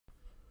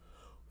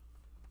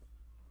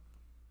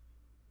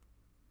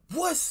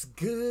What's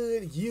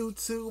good,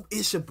 YouTube?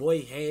 It's your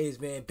boy Haynes,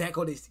 man. Back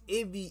on this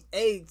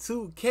NBA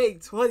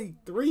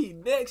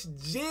 2K23 next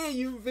gen,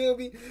 you feel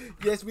me?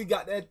 Yes, we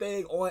got that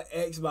thing on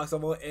Xbox.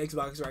 I'm on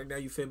Xbox right now,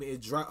 you feel me?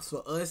 It drops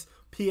for us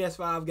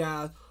PS5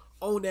 guys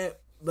on that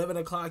 11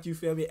 o'clock, you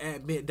feel me,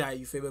 at midnight,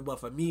 you feel me? But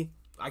for me,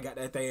 I got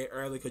that thing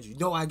early because you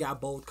know I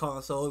got both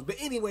consoles. But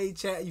anyway,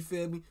 chat, you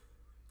feel me?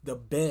 The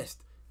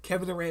best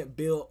Kevin Durant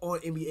build on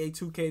NBA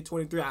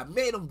 2K23. I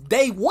made them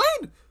day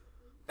one.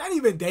 Not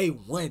even day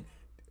one.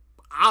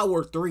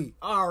 Hour 3.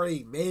 I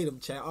already made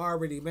them, chat.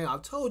 I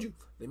told you.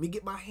 Let me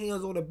get my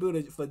hands on the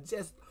builder for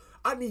just,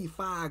 I need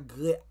 5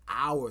 good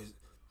hours.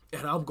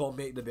 And I'm going to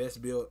make the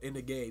best build in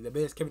the game. The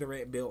best Kevin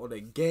Durant build on the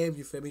game,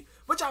 you feel me?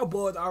 But y'all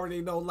boys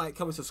already know, like,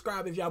 comment,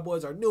 subscribe if y'all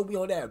boys are new. We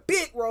on that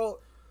big road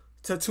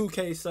to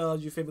 2K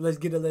subs, you feel me? Let's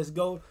get it, let's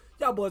go.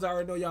 Y'all boys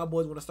already know y'all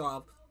boys want to start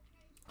off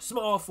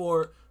small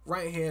forward,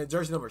 right hand,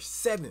 jersey number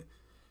 7.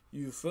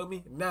 You feel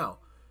me? Now,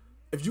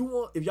 if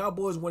y'all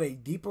boys want a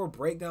deeper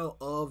breakdown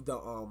of the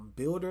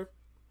builder,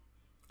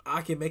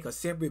 I can make a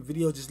separate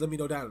video. Just let me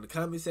know down in the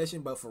comment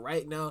section. But for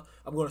right now,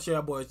 I'm going to show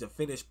y'all boys the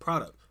finished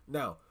product.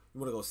 Now, you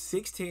want to go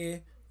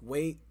 6'10",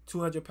 weight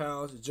 200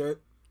 pounds,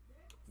 jerk,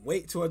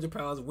 weight 200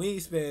 pounds,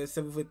 wingspan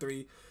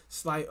 7'3",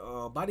 slight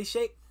body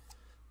shape.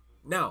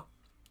 Now,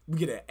 we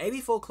get an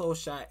 84 close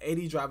shot,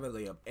 80 driving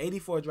layup,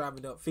 84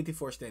 driving up,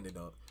 54 standing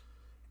up,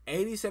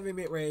 87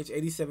 mid range,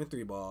 87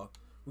 3 ball.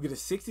 We get a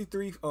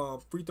 63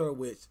 free throw,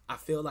 which I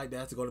feel like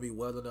that's going to be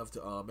well enough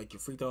to make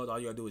your free throws. All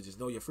you got to do is just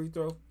know your free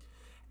throw.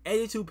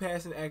 82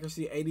 passing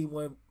accuracy,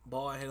 81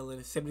 ball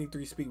handling,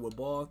 73 speed with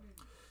ball,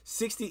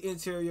 60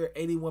 interior,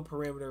 81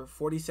 perimeter,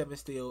 47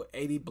 steal,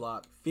 80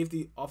 block,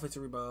 50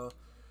 offensive rebound,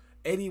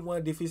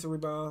 81 defensive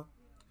rebound,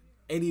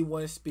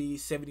 81 speed,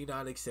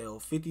 79 excel,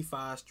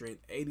 55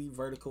 strength, 80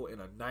 vertical,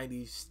 and a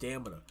 90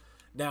 stamina.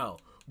 Now,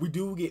 we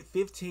do get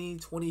 15,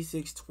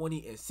 26,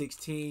 20, and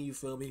 16, you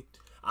feel me?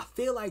 I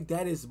feel like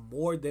that is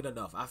more than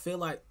enough. I feel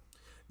like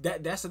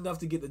that's enough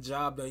to get the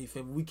job done, you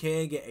feel me? We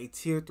can get a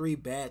tier 3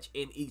 badge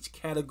in each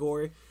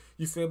category,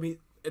 you feel me?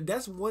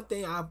 That's one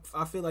thing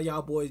I feel like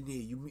y'all boys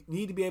need. You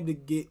need to be able to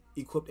get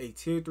equipped a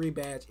tier 3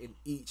 badge in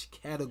each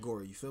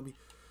category, you feel me?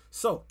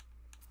 So,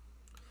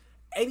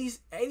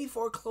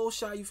 84 close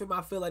shot, you feel me?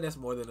 I feel like that's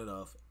more than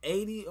enough.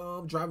 80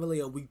 driving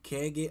layup, we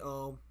can get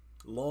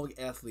long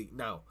athlete.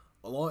 Now,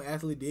 a long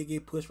athlete did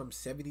get pushed from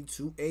 70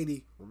 to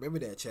 80. Remember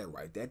that, chat.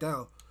 Write that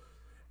down.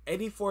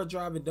 84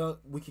 driving dunk,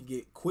 we can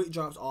get quick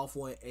drops off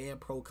one and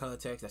pro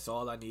contacts. That's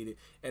all I needed.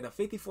 And a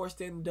 54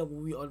 standing dunk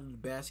when we under the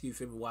basket, you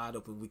feel me, wide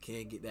open, we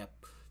can get that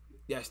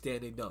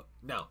standing dunk.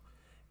 Now,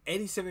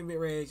 87 mid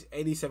range,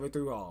 87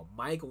 3 ball.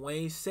 Mike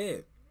Wayne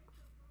said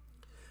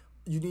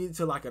you need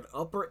to like an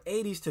upper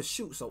 80s to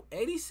shoot. So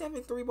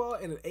 87 3 ball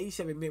and an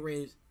 87 mid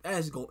range,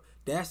 that's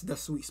the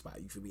sweet spot.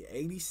 You feel me?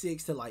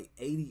 86 to like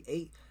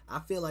 88. I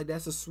feel like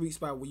that's a sweet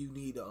spot where you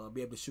need to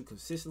be able to shoot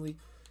consistently.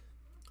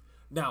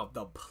 Now,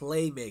 the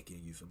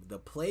playmaking, you feel me? The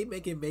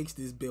playmaking makes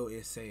this build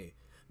insane.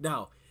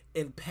 Now,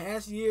 in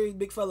past years,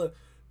 big fella,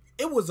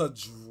 it was a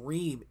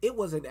dream. It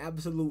was an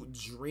absolute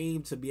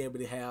dream to be able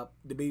to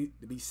be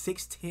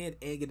 6'10"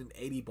 and get an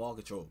 80 ball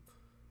control.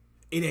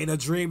 It ain't a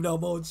dream no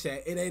more,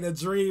 chat. It ain't a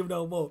dream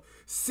no more.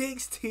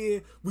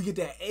 6'10", we get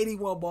that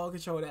 81 ball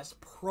control. That's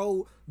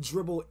pro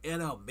dribble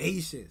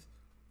animations.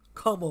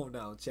 Come on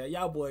now, chat.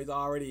 Y'all boys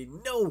already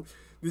know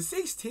the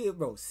 6'10",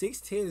 bro.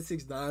 6'10" and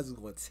 6'9" is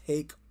going to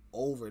take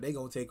over. They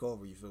gonna take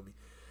over, you feel me?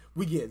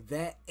 We get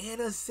that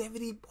and a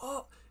 70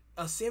 ball,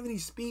 a 70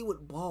 speed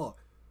with ball.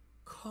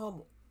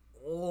 Come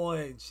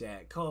on,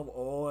 chat. Come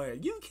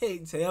on. You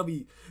can't tell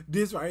me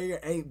this right here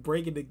ain't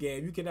breaking the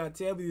game. You cannot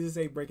tell me this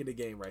ain't breaking the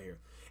game right here.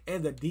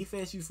 And the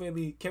defense, you feel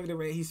me? Kevin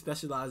Durant, he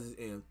specializes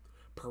in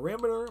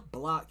perimeter,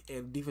 block,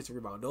 and defensive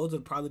rebound. Those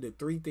are probably the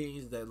 3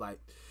 things that like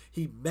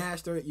he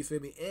mastered, you feel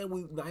me? And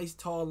we nice,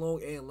 tall,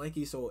 long, and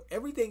lanky. So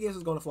everything else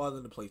is gonna fall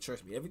into play.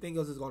 Trust me. Everything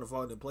else is gonna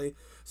fall into play.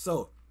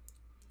 So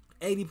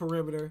 80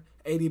 perimeter,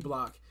 80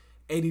 block,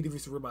 80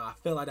 defensive rebound. I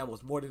felt like that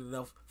was more than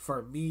enough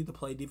for me to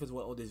play defense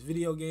well on this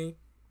video game.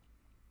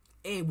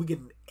 And we get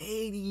an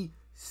 80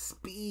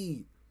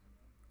 speed.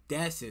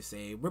 That's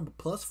insane. Remember,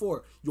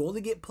 +4. You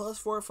only get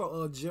 +4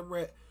 for gym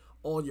rat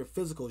on your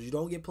physicals. You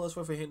don't get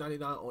 +4 for hit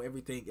 99 on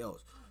everything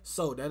else.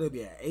 So that'll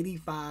be an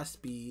 85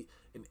 speed,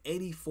 an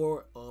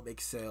 84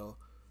 excel,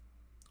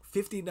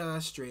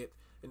 59 strength,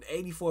 an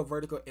 84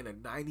 vertical, and a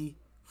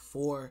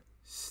 94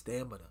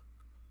 stamina.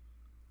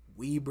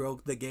 We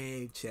broke the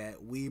game,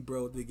 chat. We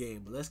broke the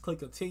game. But let's click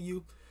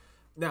continue.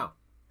 Now,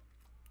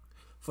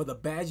 for the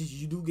badges,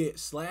 you do get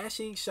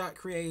slashing, shot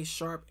creating,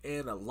 sharp,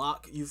 and a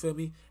lock. You feel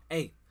me?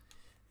 Hey,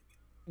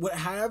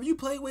 however you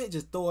play with,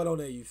 just throw it on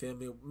there. You feel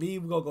me? Me,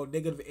 we're going to go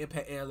negative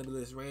impact and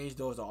limitless range.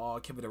 Those are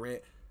all Kevin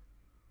Durant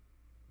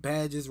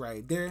badges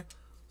right there.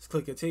 Let's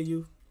click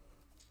continue.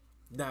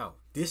 Now,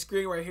 this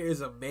screen right here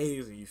is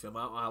amazing, you feel me?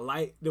 I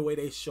like the way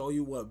they show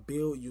you what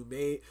build you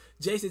made.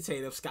 Jason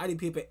Tatum, Scottie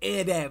Pippen,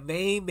 and that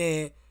main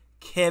man,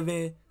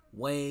 Kevin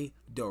Wayne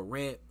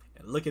Durant.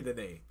 And look at the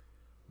name.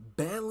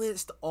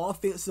 balanced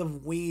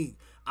offensive wing.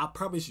 I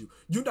promise you,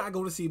 you're not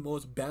going to see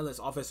most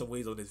balanced offensive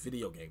wings on this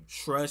video game.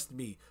 Trust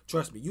me.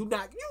 Trust me. You're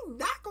not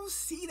going to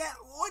see that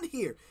on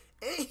here.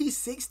 And he's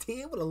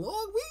 6'10" with a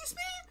long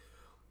wingspan.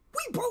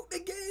 We broke the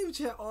game,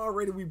 chat.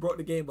 Already we broke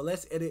the game, but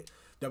let's edit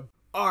the...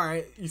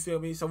 Alright, you feel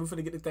me? So we're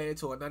finna get the thing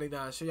to a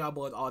 99. Show y'all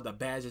boys all the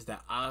badges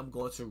that I'm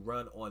going to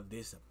run on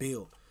this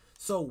build.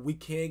 So we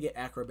can get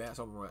Acrobat.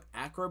 So I'm going to run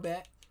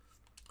Acrobat,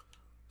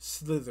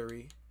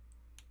 Slithery,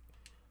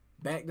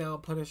 Back Down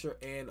Punisher,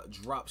 and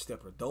Drop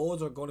Stepper.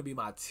 Those are going to be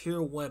my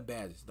tier 1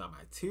 badges. Now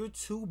my tier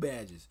 2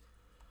 badges,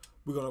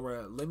 we're going to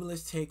run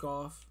Limitless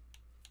Takeoff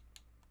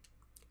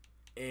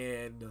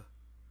and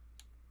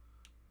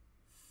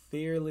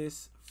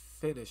Fearless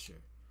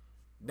Finisher.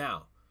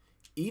 Now,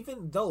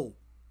 even though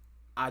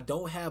I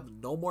don't have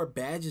no more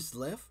badges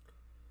left,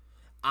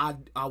 I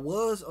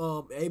was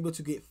able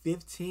to get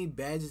 15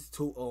 badges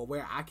to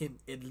where I can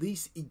at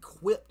least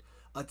equip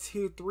a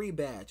tier 3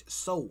 badge.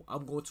 So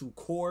I'm going to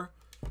core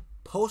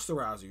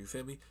Posterizer, you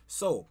feel me?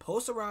 So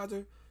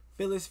Posterizer,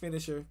 Fearless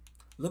Finisher,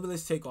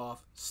 Limitless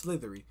Takeoff,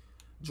 Slithery,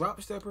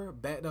 Drop Stepper,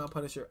 Back Down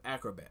Punisher,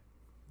 Acrobat.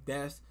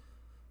 That's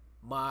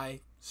my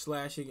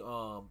slashing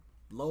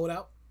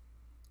loadout.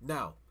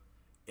 Now,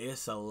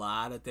 it's a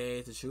lot of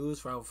things to choose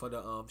from for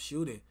the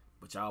shooting,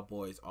 but y'all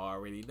boys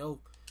already know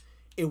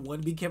it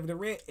wouldn't be Kevin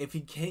Durant if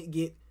he can't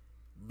get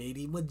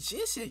Mini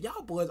Magician.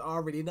 Y'all boys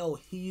already know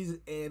he's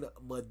a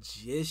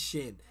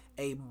magician,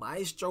 a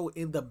maestro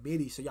in the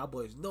midi. So y'all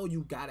boys know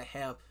you gotta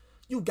have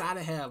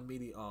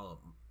midi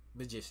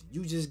magician.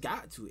 You just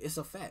got to. It's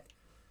a fact.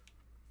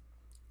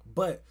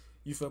 But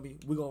you feel me?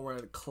 We're gonna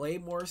run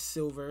Claymore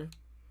Silver.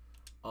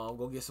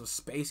 Go get some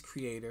Space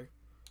Creator.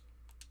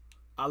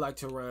 I like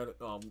to run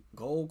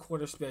Gold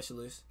Corner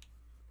Specialist.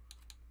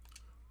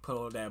 Put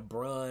on that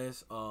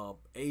bronze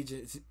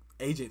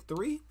Agent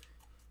 3.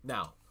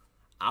 Now,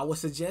 I would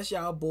suggest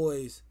y'all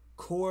boys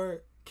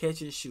core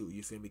catch and shoot.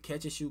 You feel me?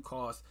 Catch and shoot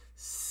costs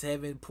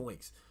 7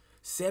 points.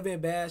 7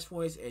 badge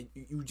points, and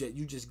you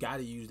just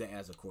gotta use that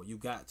as a core. You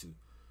got to.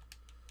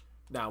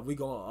 Now we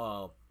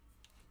gonna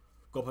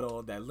go put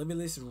on that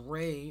Limitless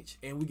Range,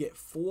 and we get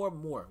 4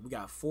 more. We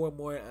got 4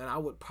 more, and I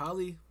would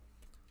probably,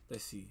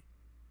 let's see.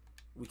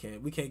 We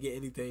can't get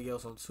anything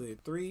else on 2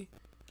 and 3.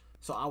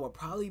 So I would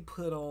probably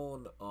put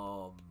on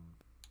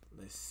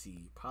let's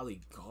see,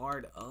 probably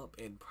Guard Up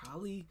and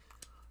probably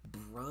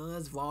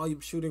Bronze Volume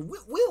Shooter.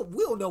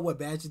 We'll know what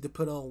badges to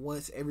put on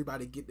once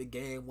everybody get the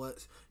game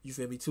once. You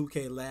feel me?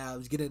 2K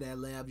Labs, get in that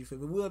lab, you feel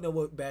me? We'll know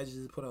what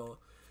badges to put on.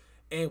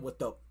 And with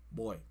the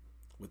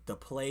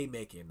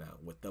playmaking now,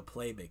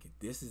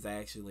 this is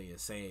actually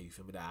insane, you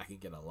feel me? That I can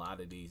get a lot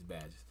of these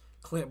badges.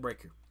 Clint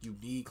Breaker, you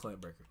need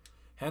Clint Breaker.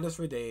 Handles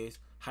for Days,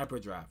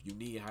 Hyperdrive, you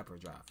need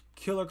Hyperdrive.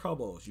 Killer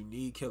Combos, you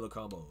need Killer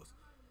Combos.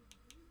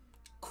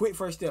 Quick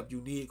First Step,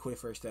 you need Quick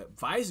First Step.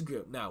 Vice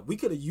Grip, now we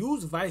could have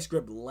used Vice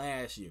Grip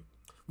last year.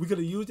 We could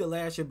have used it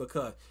last year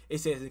because it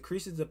says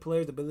increases the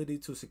player's ability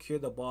to secure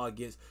the ball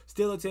against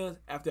steal attempts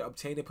after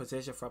obtaining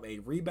possession from a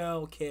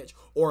rebound, catch,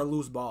 or a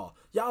loose ball.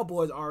 Y'all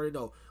boys already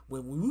know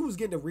when we was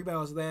getting the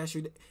rebounds last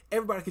year,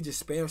 everybody could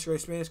just spam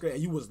straight,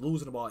 and you was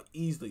losing the ball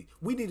easily.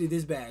 We needed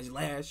this badge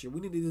last year.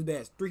 We needed this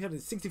badge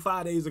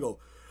 365 days ago.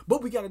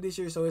 But we got it this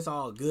year, so it's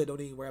all good.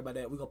 Don't even worry about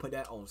that. We're going to put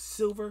that on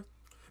Silver.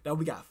 Now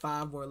we got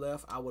 5 more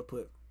left. I would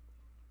put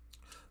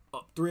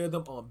 3 of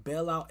them on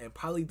Bailout, and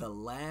probably the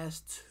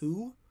last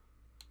two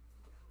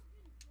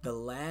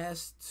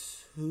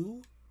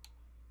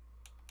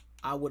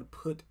I would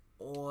put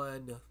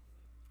on,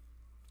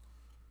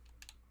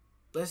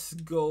 let's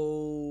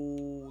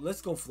go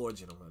Floor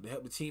General to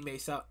help the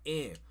teammates out.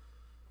 And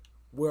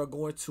we're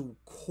going to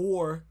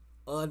core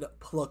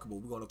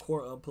Unpluckable. We're going to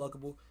core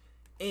Unpluckable.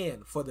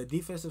 And for the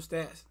defensive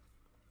stats,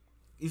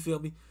 you feel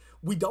me?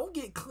 We don't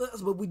get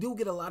clips, but we do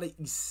get a lot of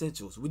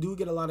essentials.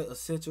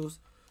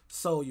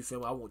 So, you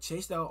feel me? I want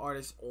Chase Down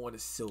Artist on the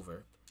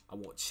Silver. I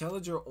want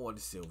Challenger on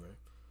the Silver.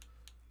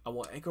 I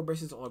want Ankle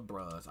Braces on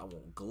Bronze. I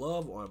want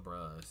Glove on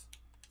Bronze.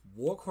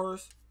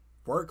 Workhorse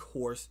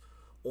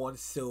on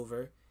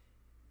Silver.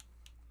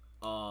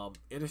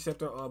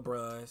 Interceptor on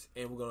Bronze.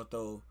 And we're going to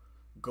throw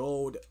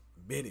Gold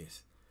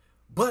Menace.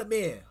 But,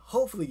 man,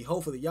 hopefully,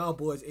 y'all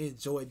boys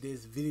enjoyed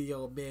this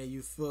video, man.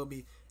 You feel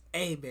me?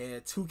 Hey,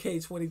 man,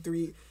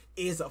 2K23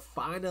 is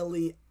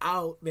finally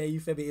out, man. You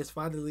feel me? It's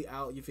finally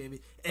out, you feel me?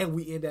 And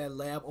we in that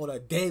lab on a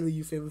daily,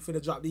 you feel me?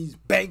 Finna drop these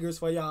bangers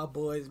for y'all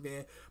boys,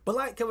 man. But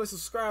like, comment,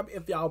 subscribe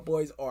if y'all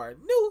boys are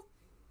new.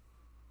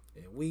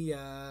 And we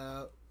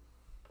out.